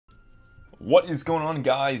What is going on,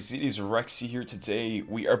 guys? It is Rexsi here today.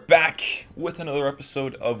 We are back with another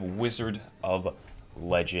episode of Wizard of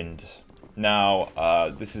Legend. Now,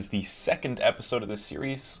 this is the second episode of this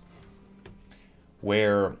series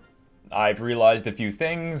where I've realized a few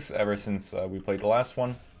things ever since we played the last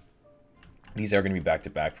one. These are going to be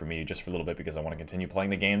back-to-back for me just for a little bit because I want to continue playing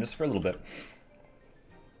the game just for a little bit.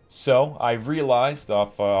 So, I realized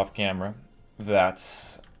off camera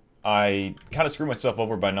that I kind of screwed myself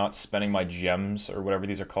over by not spending my gems, or whatever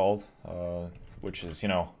these are called, which is, you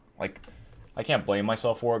know, like, I can't blame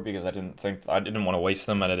myself for it because I didn't want to waste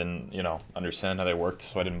them, and I didn't, you know, understand how they worked,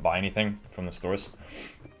 so I didn't buy anything from the stores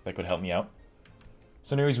that could help me out.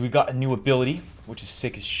 So anyways, we got a new ability, which is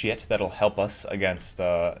sick as shit, that'll help us against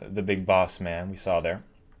the big boss man we saw there,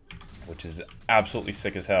 which is absolutely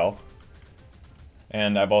sick as hell.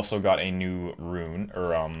 And I've also got a new rune,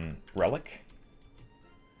 or relic.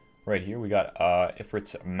 Right here, we got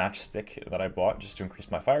Ifrit's matchstick that I bought just to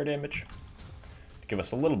increase my fire damage, to give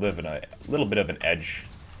us a little bit of an edge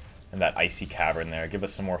in that icy cavern there. Give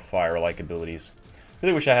us some more fire-like abilities.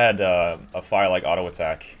 Really wish I had a fire-like auto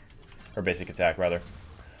attack, or basic attack rather.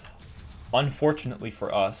 Unfortunately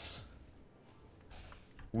for us,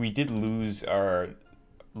 we did lose our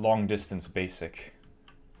long-distance basic,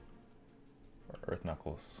 Earth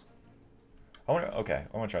Knuckles. I want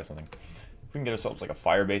to try something. We can get ourselves like a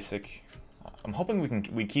fire basic. I'm hoping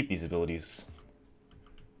we keep these abilities.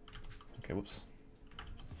 Okay, whoops.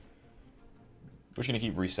 We're just gonna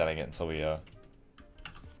keep resetting it until we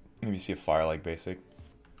maybe see a fire-like basic.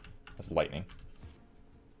 That's lightning.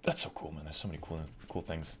 That's so cool, man. There's so many cool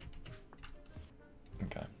things.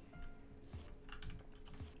 Okay.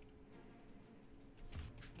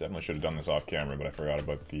 Definitely should have done this off camera, but I forgot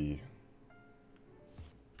about the.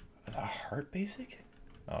 Is that a heart basic?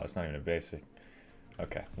 Oh, it's not even a basic.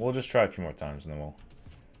 Okay, we'll just try a few more times and then we'll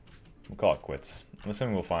call it quits. I'm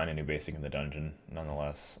assuming we'll find a new basic in the dungeon,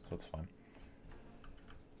 nonetheless, so it's fine.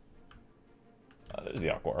 There's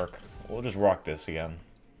the Aqua Arc. We'll just rock this again.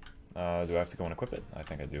 Do I have to go and equip it? I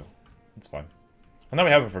think I do. It's fine. And now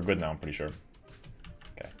we have it for good now, I'm pretty sure.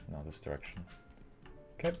 Okay, now this direction.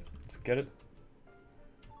 Okay, let's get it.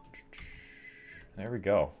 There we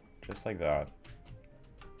go. Just like that.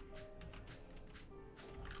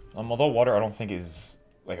 Although water I don't think is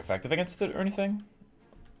like effective against it or anything,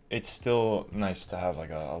 it's still nice to have like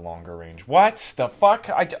a longer range. What the fuck?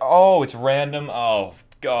 Oh, it's random. Oh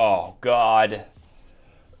god.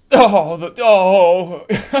 Oh.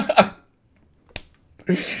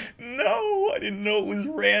 No, I didn't know it was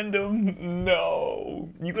random. No,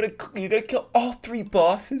 you gotta kill all 3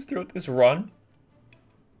 bosses throughout this run.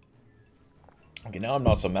 Okay, now I'm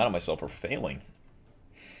not so mad at myself for failing.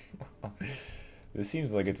 This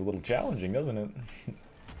seems like it's a little challenging, doesn't it?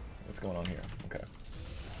 What's going on here? Okay.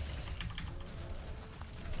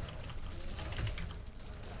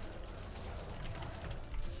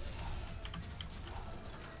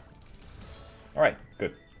 Alright,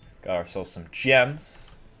 good. Got ourselves some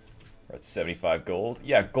gems. We're at 75 gold.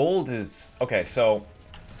 Yeah, gold is... Okay, so...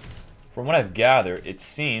 From what I've gathered, it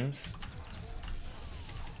seems...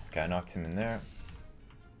 Okay, I knocked him in there.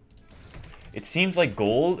 It seems like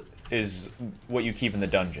gold is what you keep in the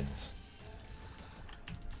dungeons.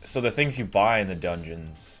 So the things you buy in the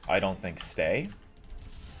dungeons, I don't think stay.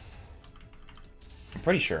 I'm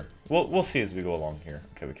pretty sure. We'll see as we go along here.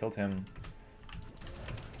 Okay, we killed him.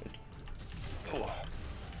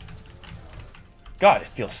 God, it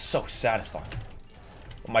feels so satisfying.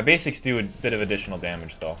 Well, my basics do a bit of additional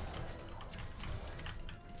damage, though.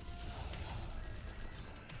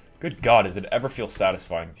 Good God, does it ever feel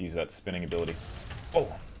satisfying to use that spinning ability? Oh.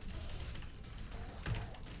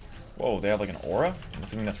 Whoa, they have like an aura? I'm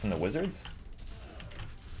assuming that's from the wizards?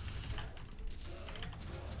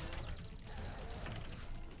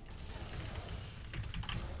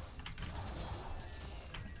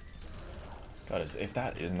 God, if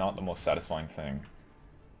that is not the most satisfying thing.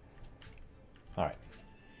 Alright.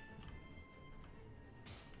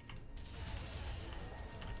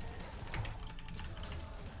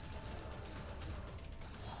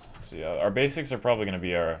 So yeah, our basics are probably going to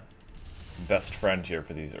be our best friend here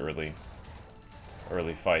for these early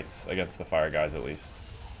fights against the fire guys, at least.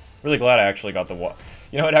 Really glad I actually got the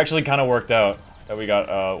you know, it actually kind of worked out that we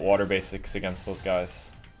got water basics against those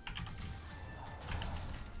guys.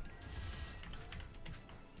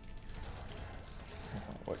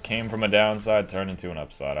 What came from a downside turned into an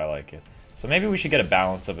upside. I like it. So maybe we should get a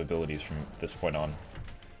balance of abilities from this point on.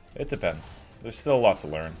 It depends. There's still a lot to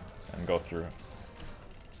learn and go through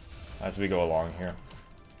as we go along here.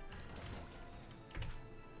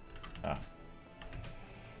 Ah.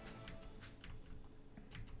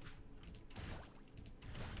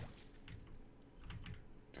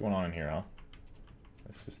 going on in here, huh?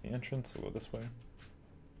 This is the entrance. We'll go this way.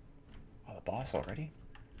 Oh, the boss already?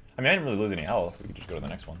 I mean, I didn't really lose any health. We could just go to the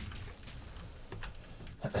next one.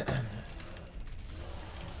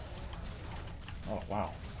 Oh,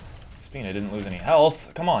 wow. Speaking of didn't lose any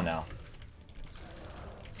health, come on now.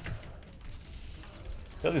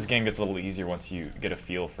 I feel like this game gets a little easier once you get a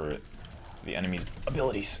feel for the enemy's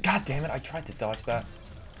abilities. God damn it, I tried to dodge that.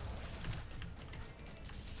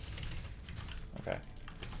 Okay.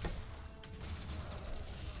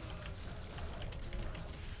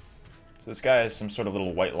 So this guy has some sort of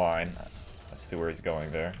little white line. Let's see where he's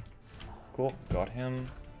going there. Cool, got him.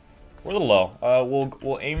 We're a little low.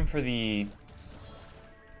 We'll aim for the...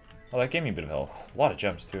 Oh, that gave me a bit of health. A lot of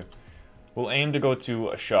gems, too. We'll aim to go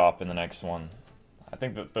to a shop in the next one. I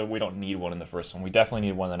think that we don't need one in the first one. We definitely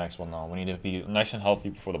need one in the next one, though. We need to be nice and healthy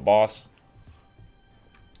before the boss.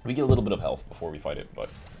 We get a little bit of health before we fight it, but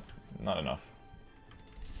not enough.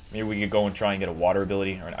 Maybe we could go and try and get a water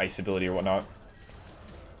ability or an ice ability or whatnot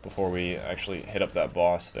before we actually hit up that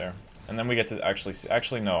boss there. And then we get to actually...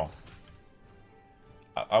 Actually, no.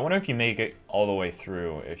 I wonder if you make it all the way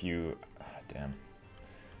through, if you... damn.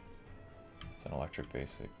 It's an electric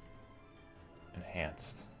basic.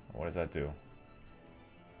 Enhanced. What does that do?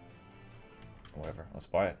 Whatever. Let's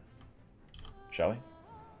buy it. Shall we?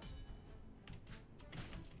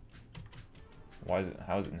 Why is it...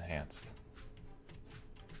 How is it enhanced?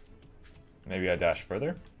 Maybe I dash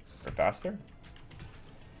further? Or faster?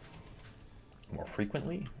 More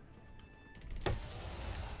frequently?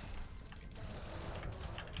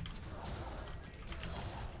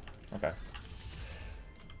 Okay.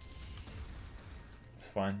 It's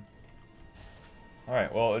fine.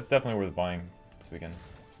 Alright, well, it's definitely worth buying, so we can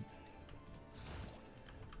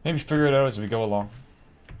maybe figure it out as we go along.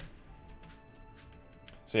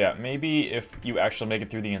 So yeah, maybe if you actually make it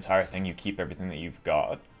through the entire thing, you keep everything that you've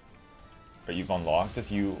got, or you've unlocked as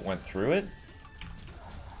you went through it.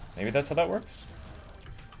 Maybe that's how that works?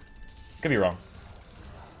 Could be wrong.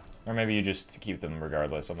 Or maybe you just keep them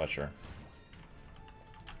regardless, I'm not sure.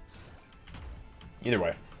 Either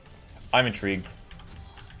way, I'm intrigued.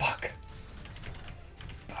 Fuck.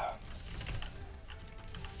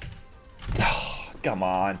 Oh, come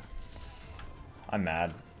on. I'm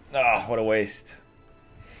mad. Ah, what a waste.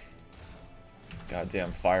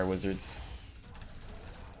 Goddamn fire wizards.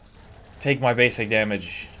 Take my basic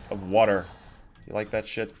damage of water. You like that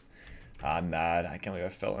shit? I'm mad. I can't believe I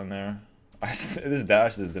fell in there. This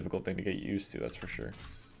dash is a difficult thing to get used to, that's for sure.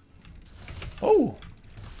 Oh!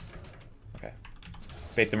 Okay.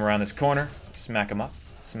 Bait them around this corner. Smack them up.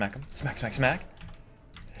 Smack them. Smack, smack, smack.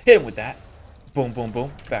 Hit him with that. Boom, boom,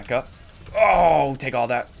 boom. Back up. Oh! Take all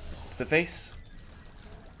that to the face.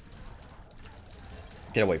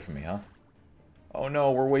 Get away from me, huh? Oh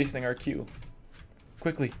no, we're wasting our Q.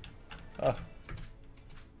 Quickly. No,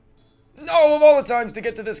 of all the times to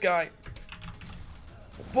get to this guy.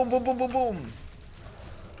 Boom, boom, boom, boom, boom.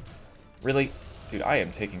 Really? Dude, I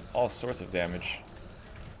am taking all sorts of damage.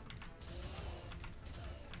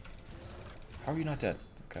 How are you not dead?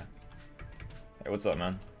 Okay. Hey, what's up,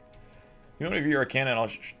 man? You want to give your Arcana and I'll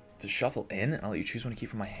to shuffle in and I'll let you choose one to keep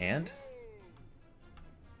from my hand?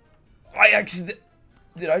 I accidentally...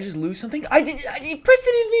 Did I just lose something? I didn't press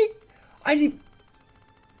anything! I didn't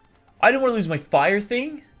want to lose my fire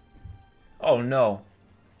thing? Oh no.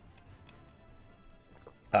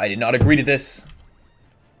 I did not agree to this.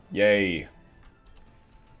 Yay.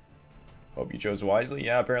 Hope you chose wisely.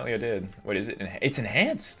 Yeah, apparently I did. What is it? It's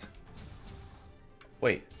enhanced.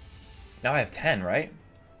 Wait. Now I have 10, right?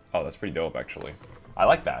 Oh, that's pretty dope, actually. I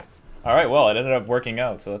like that. Alright, well, it ended up working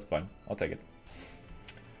out, so that's fine. I'll take it.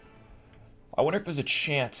 I wonder if there's a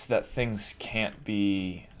chance that things can't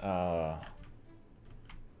be, or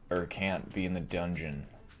can't be in the dungeon.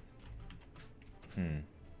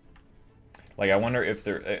 Like, I wonder if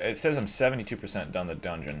there... It says I'm 72% done the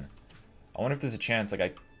dungeon. I wonder if there's a chance,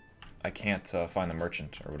 like, I can't find the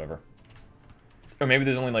merchant or whatever. Or maybe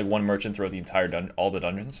there's only, like, one merchant throughout the entire all the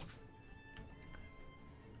dungeons.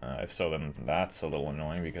 If so, then that's a little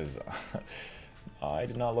annoying because I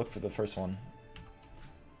did not look for the first one.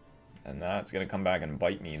 And that's going to come back and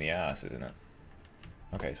bite me in the ass, isn't it?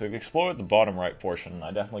 Okay, so we've explored the bottom right portion.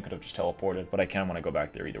 I definitely could have just teleported, but I kind of want to go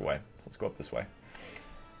back there either way. So let's go up this way.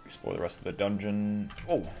 Explore the rest of the dungeon.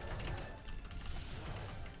 Oh!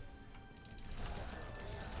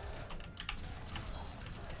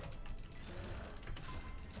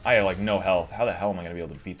 I have, like, no health. How the hell am I going to be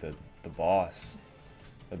able to beat the boss?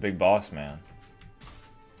 The big boss, man.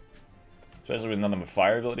 Especially with none of the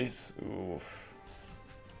fire abilities. Oof.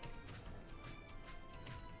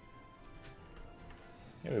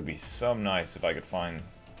 It would be so nice if I could find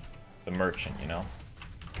the merchant, you know?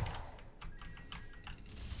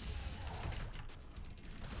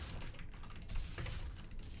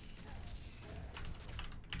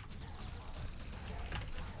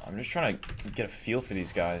 I'm just trying to get a feel for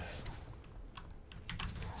these guys.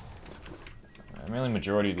 Mainly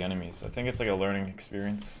majority of the enemies. I think it's like a learning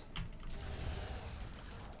experience.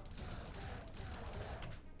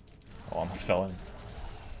 Oh, almost fell in.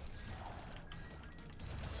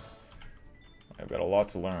 I've got a lot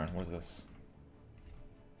to learn. What is this?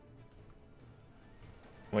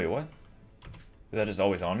 Wait, what? Is that just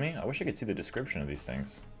always on me? I wish I could see the description of these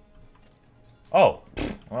things. Oh!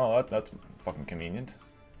 Well, that's fucking convenient.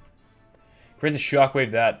 Creates a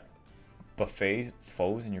shockwave that buffets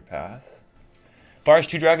foes in your path. Fires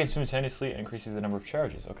 2 dragons simultaneously and increases the number of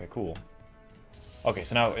charges. Okay, cool. Okay,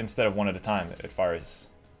 so now instead of 1 at a time, it fires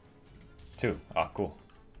 2. Ah, cool.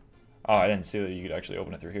 Oh, I didn't see that you could actually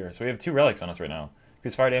open it through here. So we have 2 relics on us right now.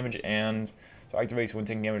 Increase fire damage and so activates when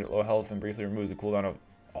taking damage at low health and briefly removes the cooldown of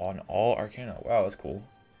on all Arcana. Wow, that's cool.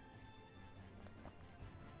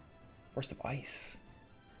 Burst of Ice.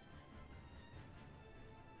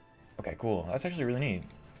 Okay, cool. That's actually really neat.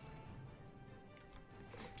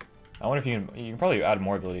 I wonder if you can probably add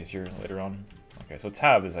more abilities here later on. Okay, so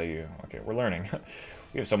tab is how you... Okay, we're learning.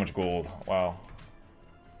 We have so much gold. Wow.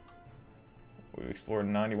 We've explored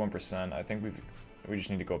 91%. I think we just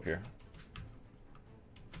need to go up here.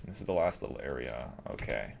 This is the last little area.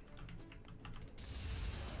 Okay.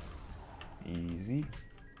 Easy.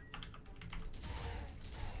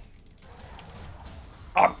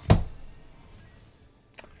 Ah!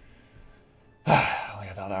 I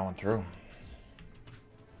thought that one through.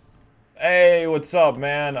 Hey, what's up,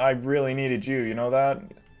 man? I really needed you, you know that?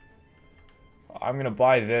 I'm gonna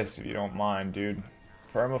buy this if you don't mind, dude.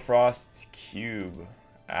 Permafrost's Cube.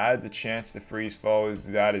 Adds a chance to freeze foes.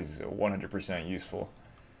 That is 100% useful.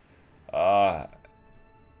 What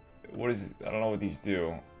is it? I don't know what these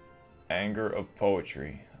do. Anger of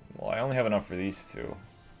Poetry. Well, I only have enough for these 2.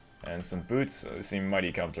 And some boots seem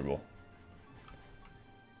mighty comfortable.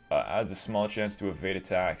 Adds a small chance to evade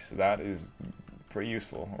attacks. That is pretty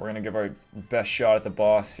useful. We're gonna give our best shot at the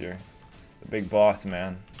boss here. The big boss,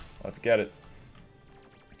 man. Let's get it.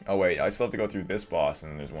 Oh wait, I still have to go through this boss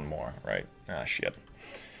and there's one more, right? Ah, shit.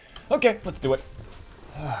 Okay, let's do it.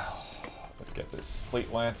 Let's get this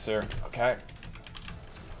Fleet Lancer. Okay.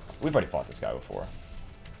 We've already fought this guy before.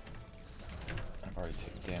 I've already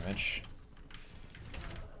taken damage.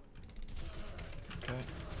 Okay.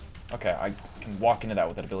 Okay, I can walk into that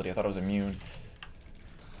with that ability. I thought I was immune.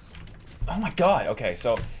 Oh my god! Okay,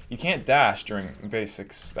 so you can't dash during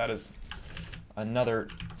basics. That is another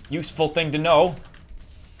useful thing to know.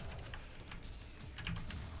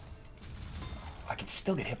 I can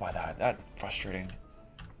still get hit by that. That's frustrating.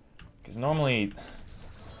 Because normally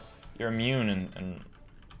you're immune and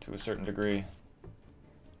to a certain degree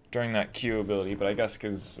during that Q ability, but I guess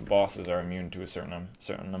because bosses are immune to a certain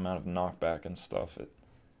amount of knockback and stuff, it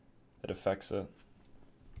affects it.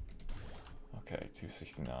 Okay,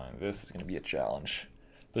 269. This is going to be a challenge.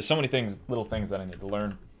 There's so many things, little things that I need to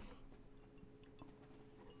learn.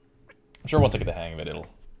 I'm sure once I get the hang of it, it'll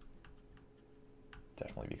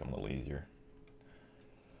definitely become a little easier.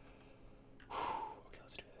 Okay,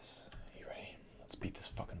 let's do this. You ready? Let's beat this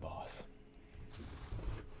fucking boss.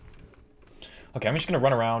 Okay, I'm just going to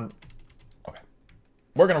run around. Okay.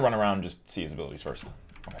 We're going to run around and just see his abilities first.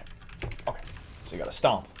 Okay. Okay. So you got a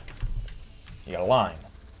stomp. You got a line.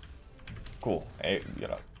 Cool. Hey, you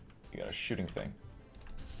got a shooting thing.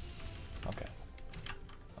 Okay.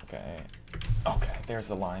 Okay. Okay, there's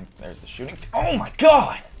the line. There's the shooting. Oh my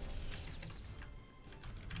god!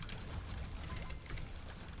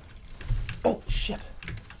 Oh shit.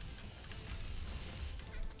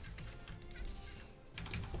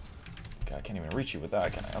 Okay, I can't even reach you with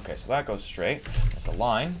that, can I? Okay, so that goes straight. That's a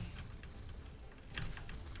line.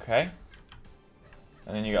 Okay.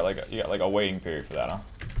 And then you got like a waiting period for that, huh?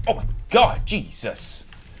 Oh my god, Jesus!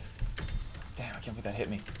 Damn, I can't believe that hit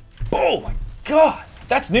me. Oh my god!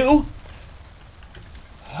 That's new!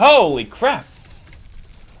 Holy crap!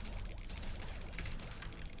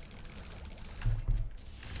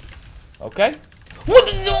 Okay.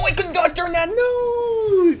 What? No, I could not turn that!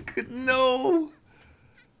 No! No!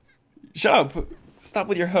 Shut up! Stop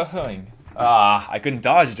with your huh-hing. Ah, I couldn't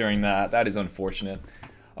dodge during that. That is unfortunate.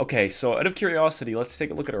 Okay, so out of curiosity, let's take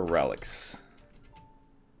a look at our relics.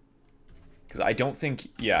 Because I don't think...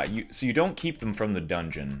 Yeah, so you don't keep them from the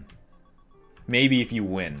dungeon. Maybe if you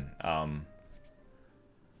win.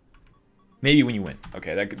 Maybe when you win.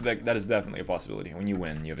 Okay, that is definitely a possibility. When you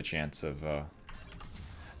win, you have a chance of...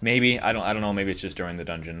 Maybe, I don't know, maybe it's just during the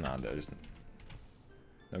dungeon.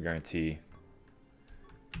 No guarantee.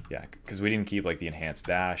 Yeah, because we didn't keep like the enhanced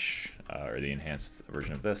dash or the enhanced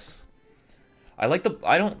version of this. I like the.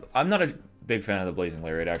 I'm not a big fan of the blazing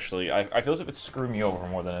lariat actually. I feel as if it's screwed me over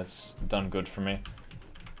more than it's done good for me.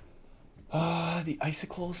 The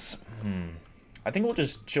icicles. I think we'll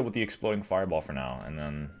just chill with the exploding fireball for now, and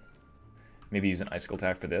then maybe use an icicle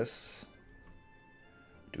attack for this.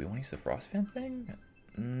 Do we want to use the frost fan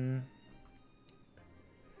thing?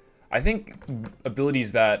 I think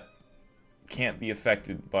abilities that can't be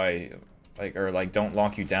affected by like don't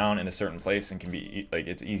lock you down in a certain place and can be like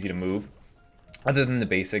it's easy to move. Other than the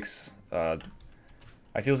basics, I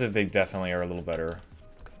feel as if they definitely are a little better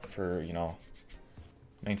for, you know,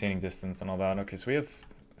 maintaining distance and all that. Okay, so we have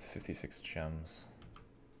 56 gems.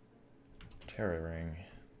 Terra ring.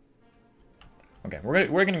 Okay,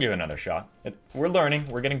 we're gonna give it another shot. We're learning.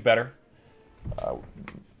 We're getting better,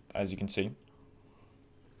 as you can see.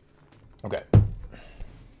 Okay,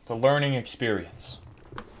 it's a learning experience.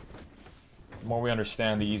 The more we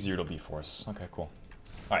understand, the easier it'll be for us. Okay, cool.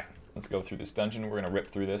 All right, let's go through this dungeon. We're gonna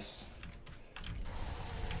rip through this.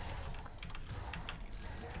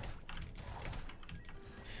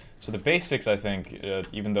 So the basics, I think,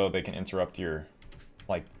 even though they can interrupt your,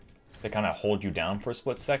 like, they kind of hold you down for a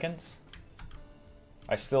split second,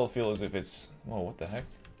 I still feel as if it's, whoa, what the heck?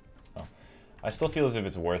 Oh, I still feel as if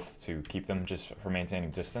it's worth to keep them just for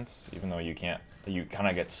maintaining distance, even though you can't, you kind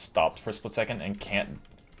of get stopped for a split second and can't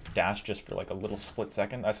dash just for like a little split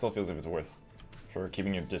second. I still feel as if it's worth for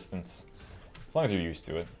keeping your distance, as long as you're used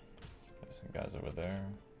to it. There's some guys over there.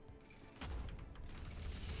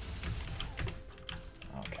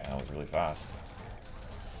 Okay, that was really fast.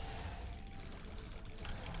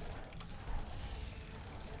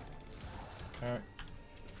 Okay.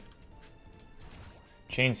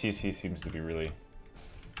 Chain CC seems to be really,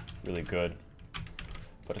 really good,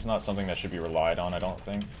 but it's not something that should be relied on, I don't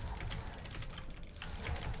think.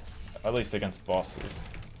 At least against bosses.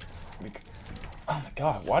 Oh my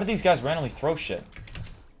god, why do these guys randomly throw shit?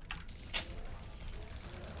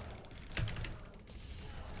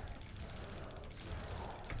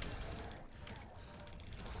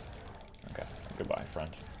 Okay, goodbye,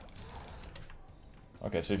 friend.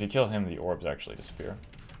 Okay, so if you kill him, the orbs actually disappear.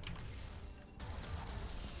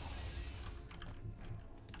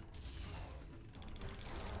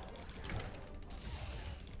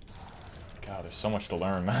 God, there's so much to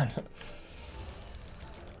learn, man.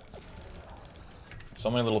 So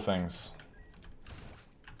many little things.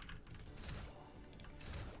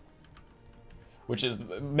 Which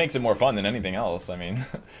makes it more fun than anything else, I mean.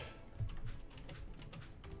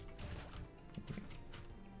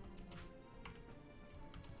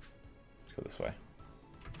 Let's go this way.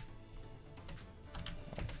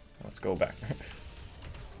 Let's go back.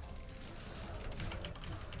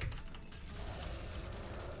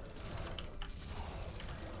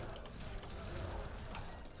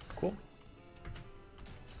 Cool.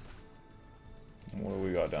 What do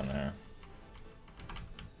we got down there?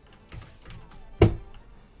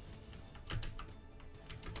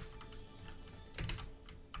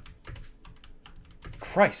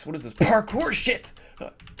 Christ, what is this parkour shit?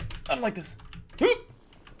 I don't like this.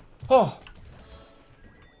 Oh,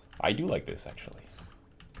 I do like this actually.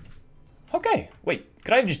 Okay, wait,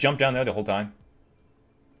 could I have just jumped down there the whole time?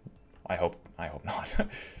 I hope not.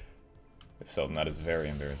 If so, then that is very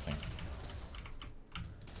embarrassing.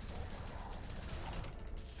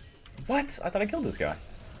 What? I thought I killed this guy.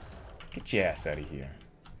 Get your ass out of here.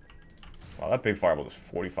 Wow, that big fireball does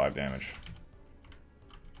 45 damage.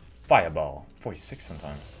 Fireball. 46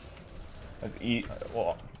 sometimes. That's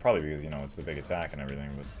well, probably because, you know, it's the big attack and everything,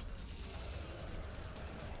 but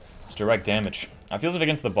it's direct damage. I feel as if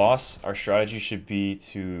against the boss, our strategy should be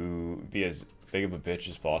to be as big of a bitch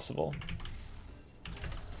as possible.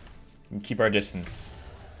 And keep our distance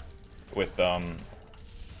with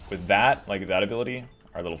that, like that ability,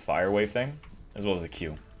 our little fire wave thing, as well as the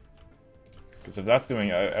Q. Because if that's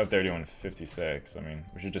doing out there doing 56, I mean,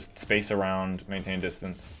 we should just space around, maintain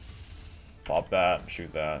distance, pop that,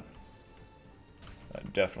 shoot that.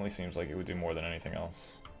 That definitely seems like it would do more than anything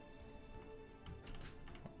else.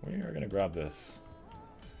 We are gonna grab this.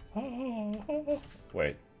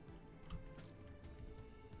 Wait.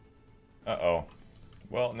 Uh-oh.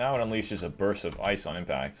 Well, now it unleashes a burst of ice on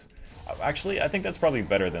impact. Actually, I think that's probably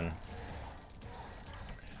better than...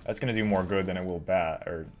 That's gonna do more good than it will bad,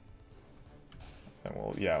 or...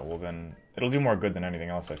 Well, yeah, well then... It'll do more good than anything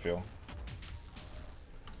else, I feel.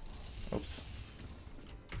 Oops.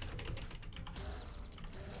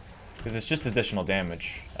 Because it's just additional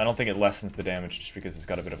damage. I don't think it lessens the damage just because it's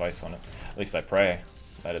got a bit of ice on it. At least I pray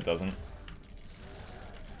that it doesn't.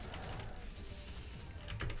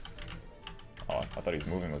 Oh, I thought he was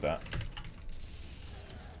moving with that.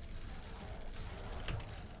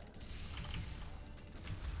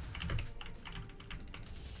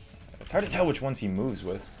 It's hard to tell which ones he moves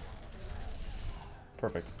with.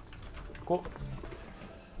 Perfect. Cool.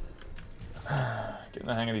 Getting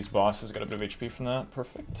the hang of these bosses. Got a bit of HP from that.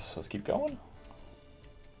 Perfect. So let's keep going.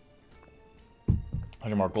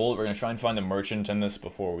 100 more gold. We're going to try and find the merchant in this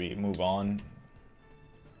before we move on.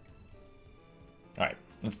 Alright,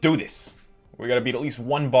 let's do this. We got to beat at least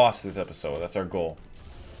one boss this episode. That's our goal.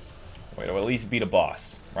 Wait, at least beat a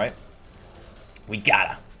boss, right? We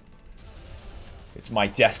gotta. It's my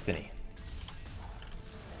destiny.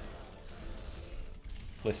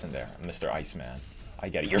 Listen there, Mr. Iceman. I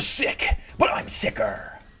get it. You're sick, but I'm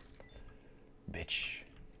sicker. Bitch.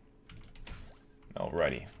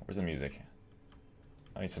 Alrighty. Where's the music?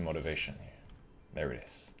 I need some motivation here. There it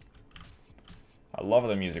is. I love how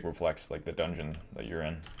the music reflects like the dungeon that you're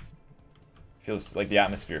in. Feels like the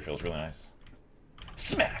atmosphere feels really nice.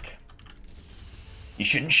 Smack! You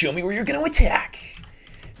shouldn't show me where you're gonna attack.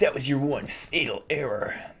 That was your one fatal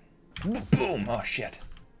error. Boom! Oh shit.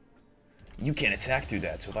 You can't attack through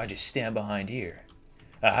that, so if I just stand behind here.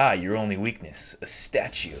 Aha, your only weakness. A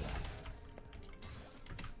statue.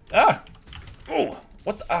 Ah! Oh!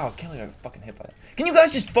 What the? Oh, I can't believe I got fucking hit by that. Can you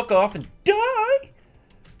guys just fuck off and die?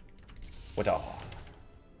 What the?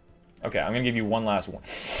 Okay, I'm gonna give you one last one.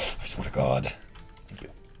 I swear to God. Thank you,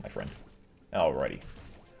 my friend. Alrighty.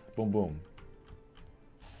 Boom, boom.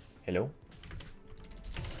 Hello?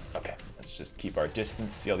 Okay, let's just keep our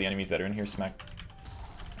distance. See all the enemies that are in here. Smack.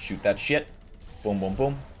 Shoot that shit. Boom, boom,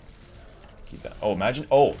 boom. Keep that. Oh, imagine.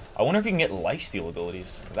 Oh, I wonder if you can get lifesteal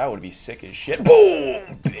abilities. That would be sick as shit.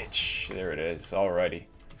 Boom! Bitch. There it is. Alrighty.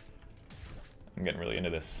 I'm getting really into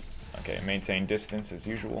this. Okay, maintain distance as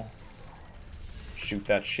usual. Shoot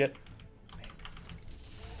that shit.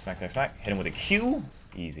 Smack, smack, smack. Hit him with a Q.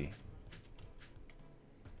 Easy.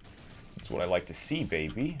 That's what I like to see,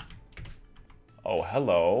 baby. Oh,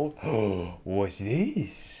 hello. What's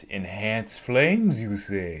this? Enhanced flames, you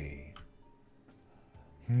say?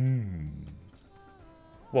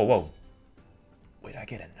 Whoa, whoa. Wait, I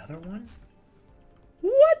get another one?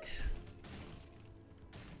 What?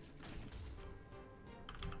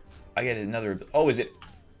 I get another... Oh, is it...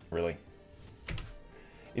 Really?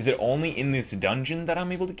 Is it only in this dungeon that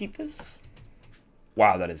I'm able to keep this?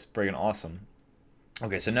 Wow, that is friggin' awesome.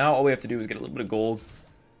 Okay, so now all we have to do is get a little bit of gold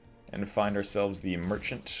and find ourselves the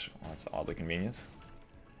merchant. Well, that's oddly convenient.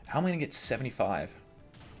 How am I gonna get 75?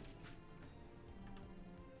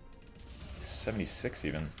 76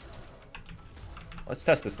 even. Let's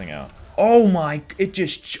test this thing out. Oh my, it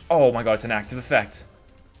just, oh my God, it's an active effect.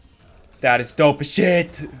 That is dope as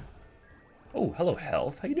shit. Oh, hello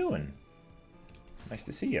health, how you doing? Nice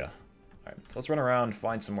to see ya. Alright, so let's run around,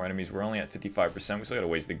 find some more enemies. We're only at 55%, we still got a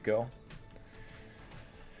ways to go.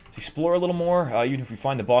 Let's explore a little more. Even if we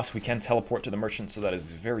find the boss, we can teleport to the merchant, so that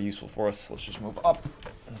is very useful for us. Let's just move up.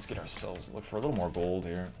 Let's get ourselves, look for a little more gold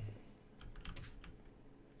here.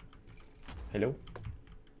 Hello?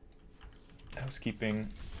 Housekeeping.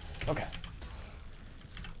 Okay.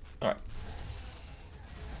 Alright.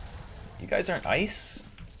 You guys aren't ice?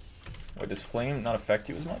 Wait, does flame not affect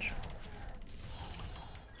you as much?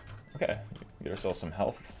 Okay. Get ourselves some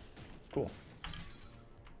health. Cool.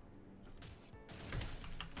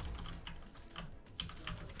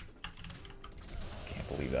 Can't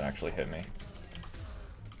believe that actually hit me.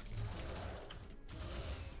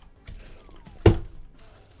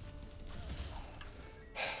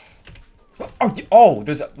 Oh,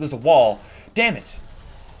 there's a wall. Damn it.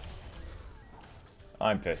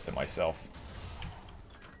 I'm pissed at myself.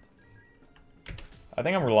 I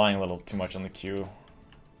think I'm relying a little too much on the Q.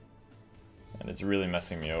 And it's really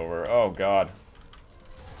messing me over. Oh, God.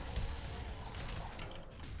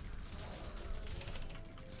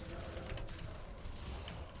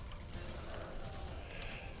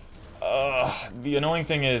 The annoying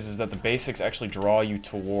thing is that the basics actually draw you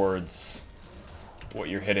towards what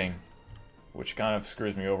you're hitting, which kind of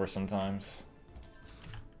screws me over sometimes.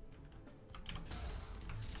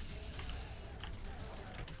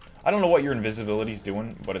 I don't know what your invisibility's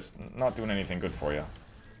doing, but it's not doing anything good for you.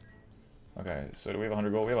 Okay, so do we have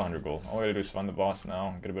 100 gold? We have 100 gold. All we gotta do is find the boss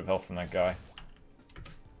now, get a bit of help from that guy.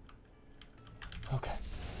 Okay.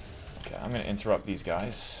 Okay, I'm gonna interrupt these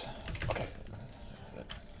guys. Okay.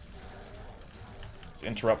 Let's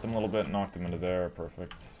interrupt them a little bit, knock them into there.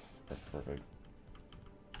 Perfect. Perfect, perfect.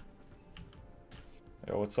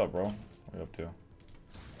 Yo, what's up, bro? What are you up to?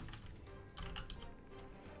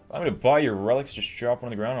 I'm gonna buy your relics, just drop one on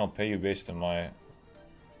the ground and I'll pay you based on my...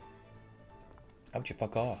 How would you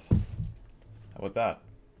fuck off? How about that?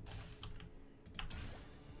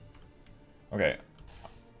 Okay.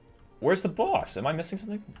 Where's the boss? Am I missing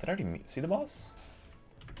something? Did I already see the boss?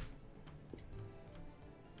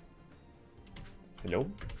 Hello?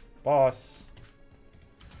 Boss.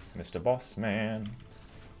 Mr. Boss Man.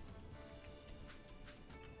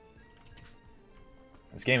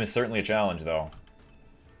 This game is certainly a challenge, though.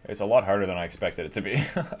 It's a lot harder than I expected it to be.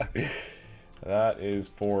 That is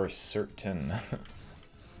for certain.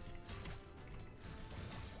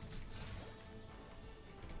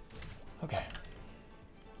 Okay.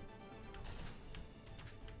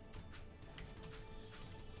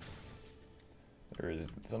 There is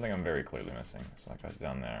something I'm very clearly missing. So that guy's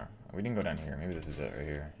down there. We didn't go down here. Maybe this is it right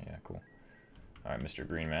here. Yeah, cool. Alright, Mr.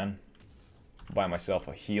 Green Man. Buy myself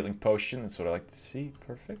a healing potion. That's what I like to see.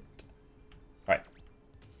 Perfect. Alright.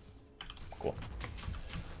 Cool.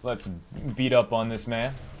 Let's beat up on this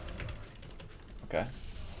man. Okay.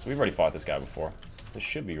 So we've already fought this guy before. This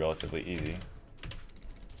should be relatively easy.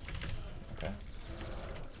 Okay.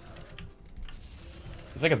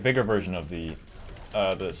 It's like a bigger version of the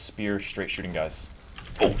spear straight shooting guys.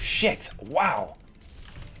 Oh shit! Wow!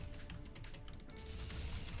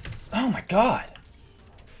 Oh my god!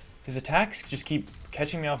 His attacks just keep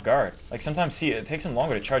catching me off guard. Like sometimes, see, it takes him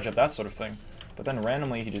longer to charge up that sort of thing, but then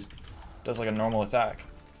randomly he just does like a normal attack,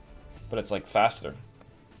 but it's like faster.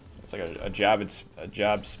 It's like a jab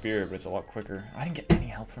spear, but it's a lot quicker. I didn't get any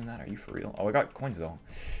health from that. Are you for real? Oh, I got coins though,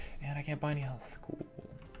 and I can't buy any health. Cool.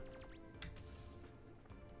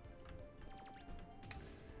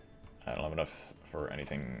 I don't have enough for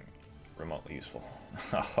anything remotely useful.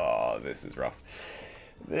 Oh, this is rough.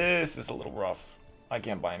 This is a little rough. I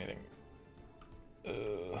can't buy anything.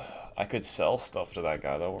 I could sell stuff to that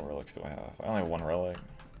guy though. What relics do I have? I only have one relic.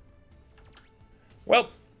 Well,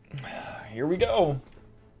 here we go.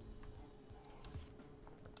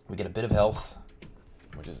 We get a bit of health,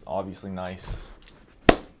 which is obviously nice.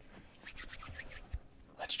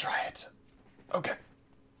 Let's try it. Okay.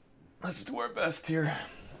 Let's do our best here.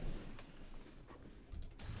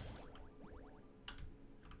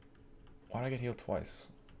 Why'd I get healed twice?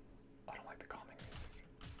 I don't like the calming music.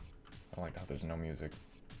 I don't like how there's no music.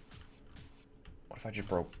 What if I just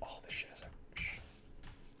broke all this shit?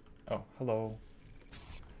 Oh, hello.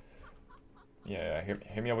 Yeah,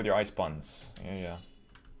 hit me up with your ice buns. Yeah.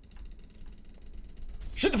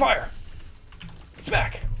 Shoot the fire!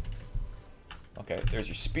 Smack! Okay, there's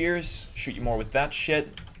your spears. Shoot you more with that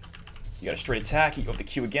shit. You got a straight attack. You go up the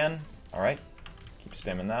Q again. Alright. Keep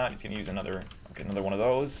spamming that. He's gonna use another... Okay, another one of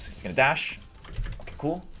those. He's gonna dash. Okay,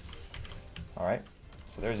 cool. Alright.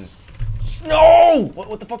 So there's his... No!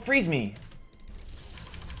 What the fuck freeze me?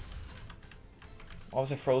 Why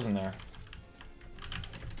was I frozen there?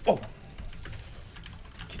 Oh!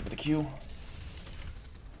 Keep with the Q.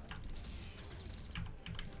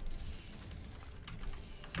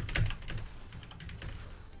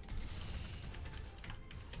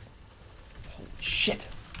 Holy shit!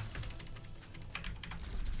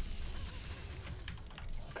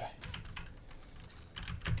 Okay.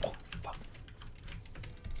 Oh, fuck.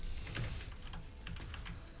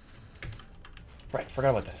 Right,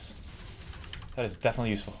 forgot about this. That is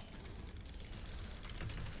definitely useful.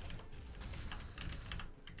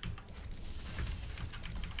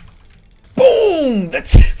 Boom!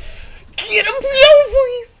 That's... Get him! No,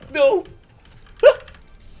 please! No!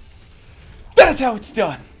 That is how it's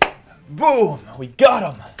done! Boom! We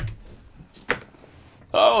got him!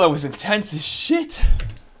 Oh, that was intense as shit!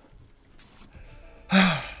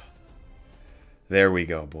 There we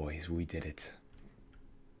go, boys. We did it.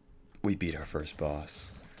 We beat our first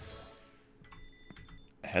boss.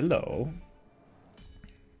 Hello.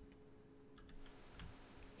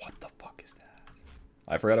 What the fuck is that?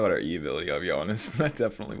 I forgot about our E ability, I'll be honest. That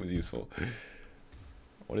definitely was useful.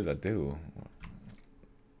 What does that do?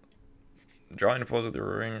 Drawing foes with the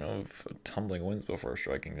ring of tumbling winds before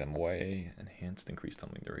striking them away. Enhanced increased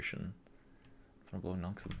tumbling duration. When a blow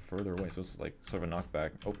knocks them further away. So it's like sort of a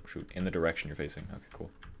knockback. Oh, shoot. In the direction you're facing. Okay, cool.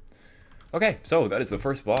 Okay, so that is the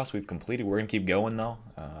first boss we've completed. We're going to keep going, though.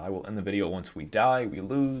 I will end the video once we die, we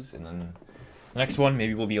lose, and then the next one,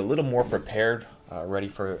 maybe we'll be a little more prepared, ready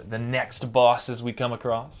for the next bosses we come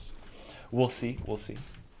across. We'll see, we'll see.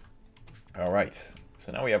 All right,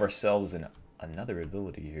 so now we have ourselves another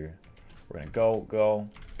ability here. We're going to go,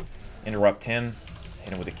 interrupt him,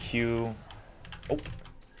 hit him with a Q. Oh,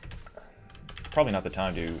 probably not the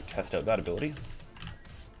time to test out that ability.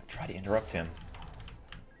 Try to interrupt him,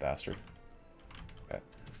 bastard.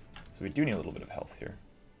 So we do need a little bit of health here.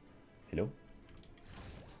 Hello?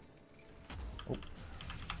 Oh.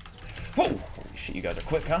 Whoa! Holy shit, you guys are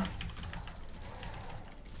quick, huh?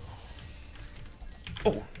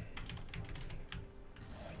 Oh!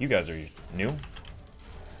 You guys are new?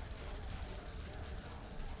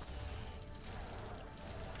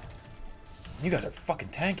 You guys are fucking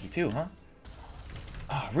tanky too, huh?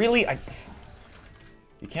 Oh, really?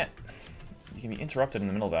 You can't... You can be interrupted in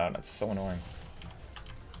the middle of that. That's so annoying.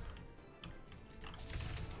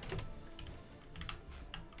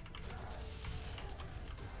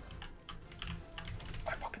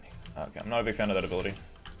 I fucking hate... Okay, I'm not a big fan of that ability.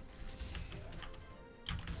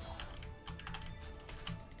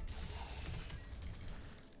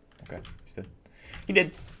 Okay, he's dead. He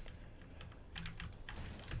did.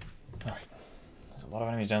 Alright. There's a lot of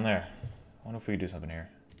enemies down there. I wonder if we could do something here.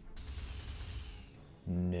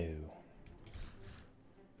 No.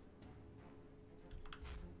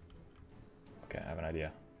 Okay, I have an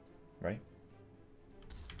idea. Ready?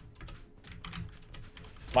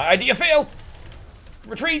 My idea failed!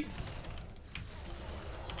 Retreat!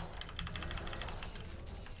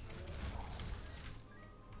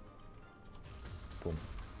 Boom.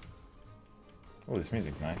 Oh, this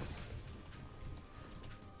music's nice.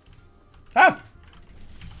 Ah!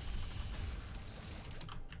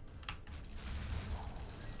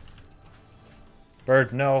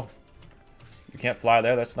 Bird, no. You can't fly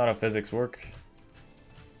there, that's not how physics work.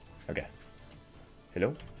 Okay.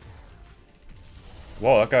 Hello?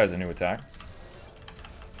 Whoa, that guy has a new attack.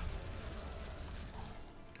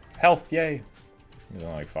 Health, yay! He's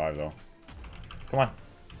only like 5 though. Come on.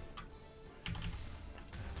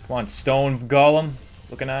 Come on, stone golem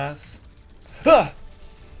looking ass. Ah!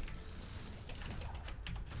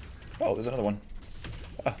 Oh, there's another one.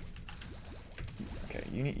 Ah. Okay,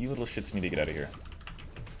 you little shits need to get out of here.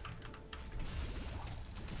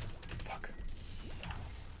 Fuck.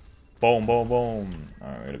 Boom, boom, boom.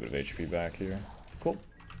 Alright, we got a bit of HP back here. Cool.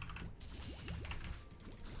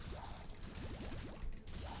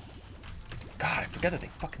 God, I forgot that they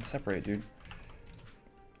fucking separate, dude.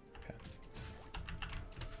 Okay.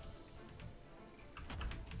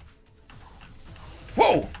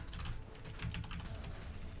 Whoa!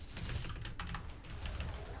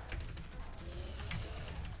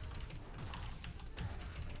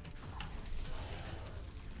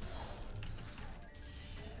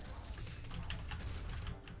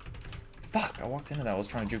 Fuck, I walked into that. I was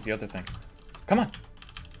trying to juke the other thing. Come on!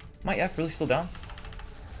 My F really still down?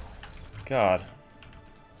 God.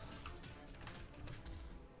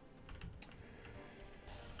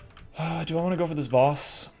 Do I want to go for this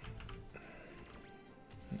boss?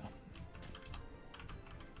 No.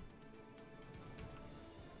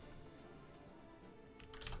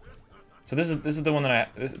 So this is the one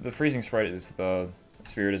that the freezing sprite is the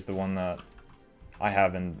spirit is the one that I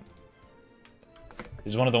have in.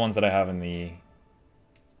 Is one of the ones that I have in the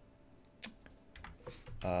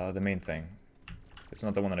main thing. It's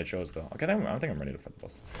not the one that I chose, though. Okay, I think I'm ready to fight the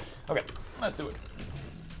boss. Okay, let's do it.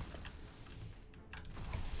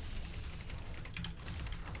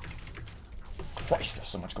 Christ, there's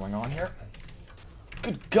so much going on here.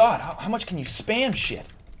 Good God, how much can you spam shit?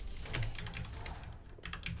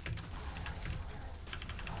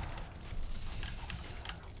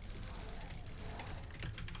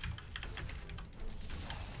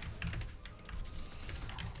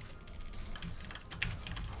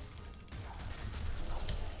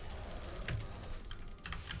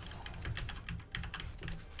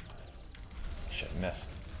 Shit, missed.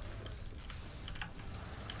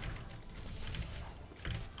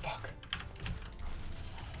 Fuck.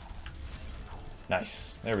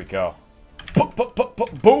 Nice. There we go.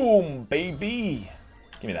 Boom, baby.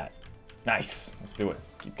 Give me that. Nice. Let's do it.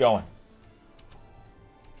 Keep going.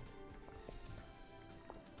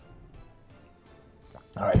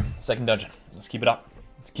 Alright, second dungeon. Let's keep it up.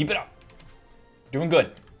 Let's keep it up. Doing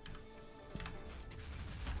good.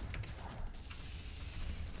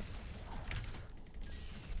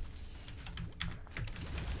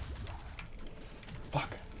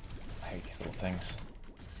 Fuck. I hate these little things.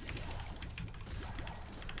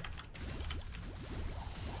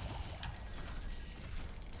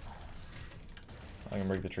 I can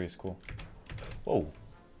break the trees, cool. Whoa.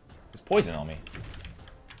 There's poison on me.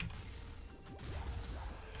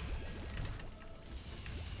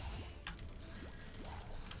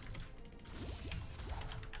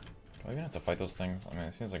 Do I even have to fight those things? I mean,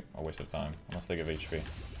 it seems like a waste of time, unless they give HP.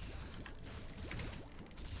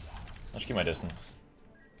 I'll just keep my distance.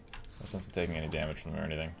 No sense in taking any damage from them or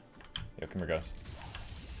anything. Yo, come here, guys.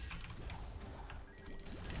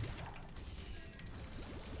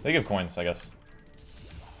 They give coins, I guess.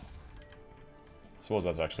 I suppose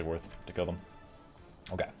that's actually worth to kill them.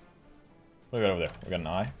 Okay. What do we got over there? We got an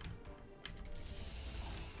eye.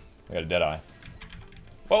 We got a dead eye.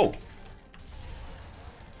 Whoa!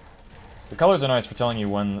 The colors are nice for telling you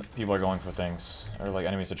when people are going for things, or like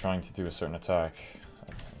enemies are trying to do a certain attack.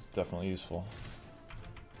 It's definitely useful.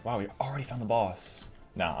 Wow, we already found the boss.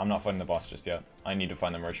 Nah, I'm not fighting the boss just yet. I need to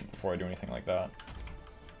find the merchant before I do anything like that.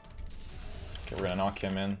 Okay, we're gonna knock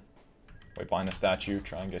him in. Wait behind the statue,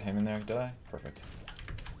 try and get him in there. Did I? Perfect.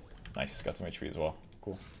 Nice, got some HP as well.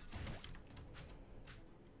 Cool.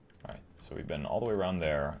 Alright, so we've been all the way around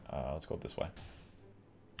there. Let's go this way.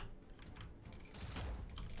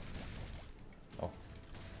 Oh.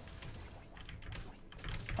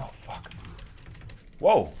 Oh, fuck.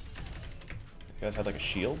 Whoa! These guys had like a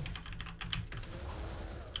shield?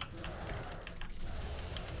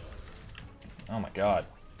 Oh my god.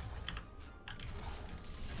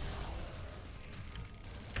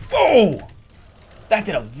 Oh! That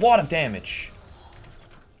did a lot of damage.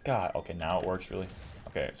 God, okay, now it works really.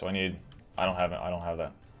 Okay, so I don't have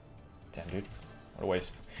that. Damn, dude. What a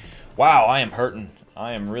waste. Wow, I am hurting.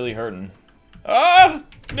 I am really hurting. Ah!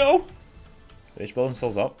 No! Did they just blow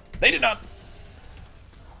themselves up? They did not!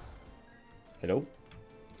 Hello?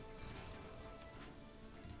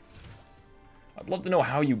 I'd love to know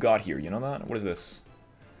how you got here, you know that? What is this?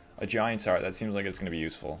 A giant's heart, that seems like it's gonna be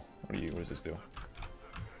useful. What does this do?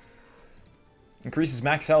 Increases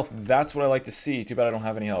max health, that's what I like to see. Too bad I don't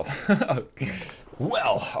have any health.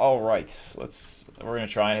 Well, alright. We're gonna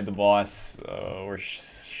try and hit the boss. We're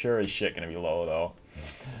sure as shit gonna be low though.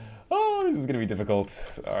 Oh, this is gonna be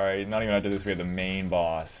difficult. Alright, not even after this we have the main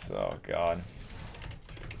boss. Oh god.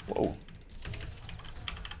 Whoa.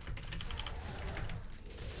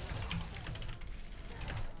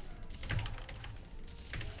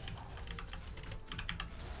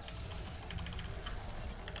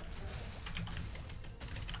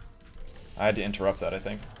 I had to interrupt that, I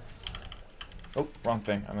think. Oh, wrong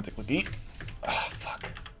thing. I meant to click E. Ah,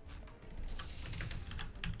 fuck.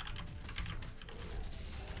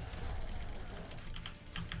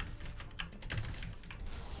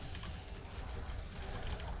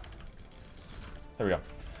 There we go.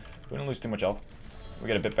 We didn't lose too much health. We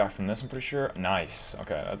get a bit back from this, I'm pretty sure. Nice.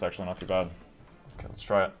 Okay, that's actually not too bad. Okay, let's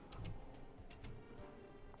try it.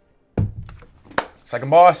 Second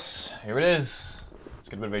boss. Here it is. Let's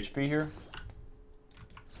get a bit of HP here.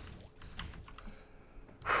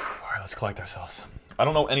 Alright, let's collect ourselves. I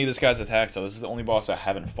don't know any of this guy's attacks, so this is the only boss I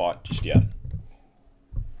haven't fought just yet.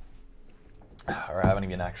 Or I haven't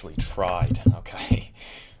even actually tried. Okay.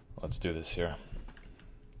 Let's do this here.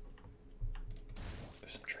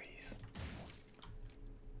 There's some trees.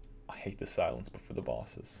 I hate the silence before the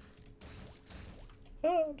bosses.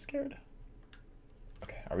 Oh, I'm scared.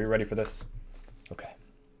 Okay, are we ready for this? Okay.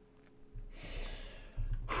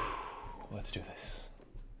 Let's do this.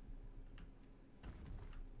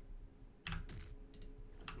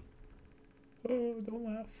 Oh, don't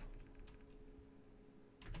laugh.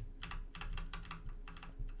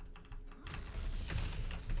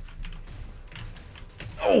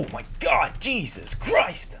 Oh my god, Jesus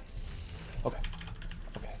Christ! Okay.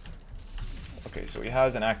 Okay. Okay, so he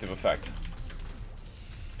has an active effect.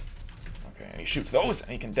 Okay, and he shoots those,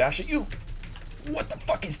 and he can dash at you. What the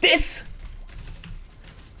fuck is this?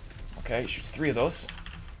 Okay, he shoots 3 of those.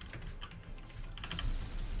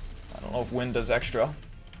 I don't know if wind does extra.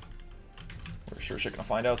 We're sure shit gonna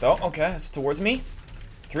find out though. Okay, it's towards me.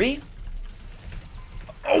 3.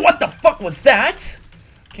 Oh, what the fuck was that?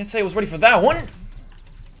 Can't say I was ready for that one.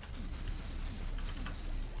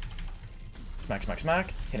 Smack, smack,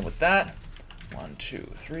 smack. Hit him with that. 1,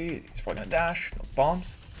 2, 3. He's probably gonna dash. No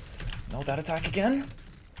bombs. No, that attack again.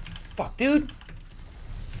 Fuck, dude.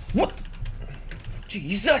 What?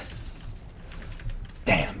 Jesus.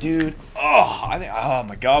 Damn, dude. Oh, oh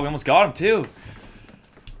my god, we almost got him too.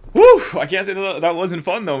 Woo! I can't say that wasn't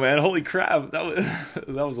fun though, man. Holy crap, that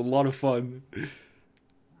was a lot of fun.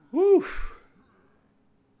 Woo!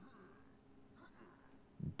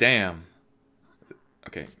 Damn.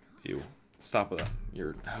 Okay, you stop with that.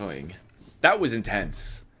 You're hoeing. That was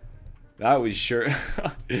intense. That was sure.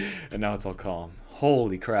 And now it's all calm.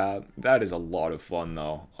 Holy crap, that is a lot of fun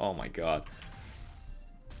though. Oh my god.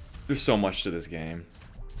 There's so much to this game.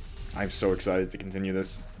 I'm so excited to continue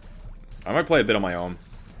this. I might play a bit on my own.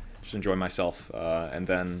 Just enjoy myself. And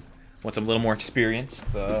then, once I'm a little more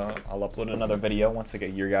experienced, I'll upload another video once I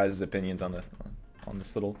get your guys' opinions on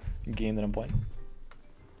this little game that I'm playing.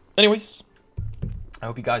 Anyways, I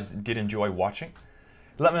hope you guys did enjoy watching.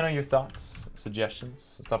 Let me know your thoughts,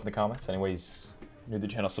 suggestions, stuff in the comments. Anyways, new to the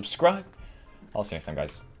channel, subscribe. I'll see you next time,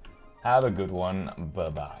 guys. Have a good one.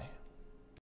 Bye-bye.